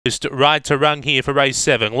Just right to run here for race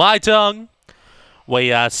 7. Light on.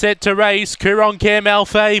 We are set to race. Kuron Cam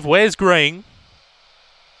Alfave. Where's green?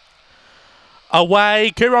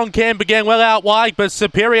 Away, Kuron Cam began well out wide, but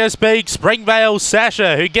superior speed, Springvale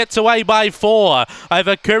Sasha, who gets away by 4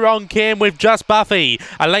 over Kuron Cam with Just Buffy.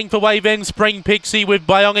 A length away then Spring Pixie with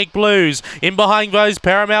Bionic Blues. In behind those,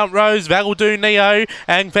 Paramount Rose, Valdu Neo,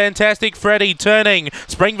 and Fantastic Freddy turning.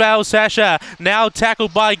 Springvale Sasha now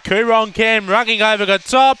tackled by Kuron Cam, running over the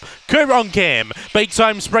top. Kuron Cam beats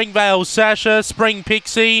home Springvale Sasha, Spring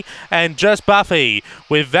Pixie, and Just Buffy,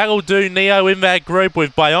 with Valdu Neo in that group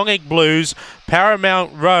with Bionic Blues.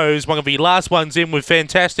 Paramount Rose, one of the last ones in with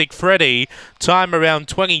Fantastic Freddy, time around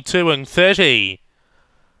 22:30.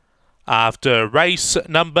 After race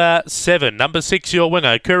number 7, number 6 your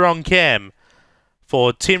winner, Kuron Cam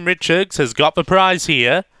for Tim Richards has got the prize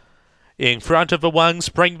here. In front of the 1,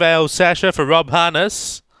 Springvale Sasha for Rob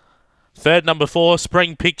Harness. Third, number 4,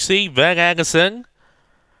 Spring Pixie, Van Anderson.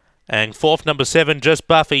 And fourth, number 7, Just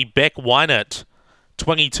Buffy, Beck Wynett.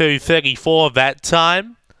 22:34 that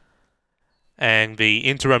time. And the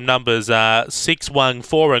interim numbers are 6, 1,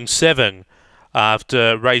 4 and 7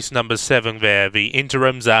 after race number 7 there. The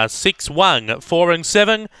interims are 6, 1, 4 and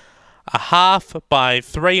 7, a half by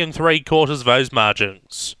 3 3/4 those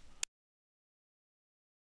margins.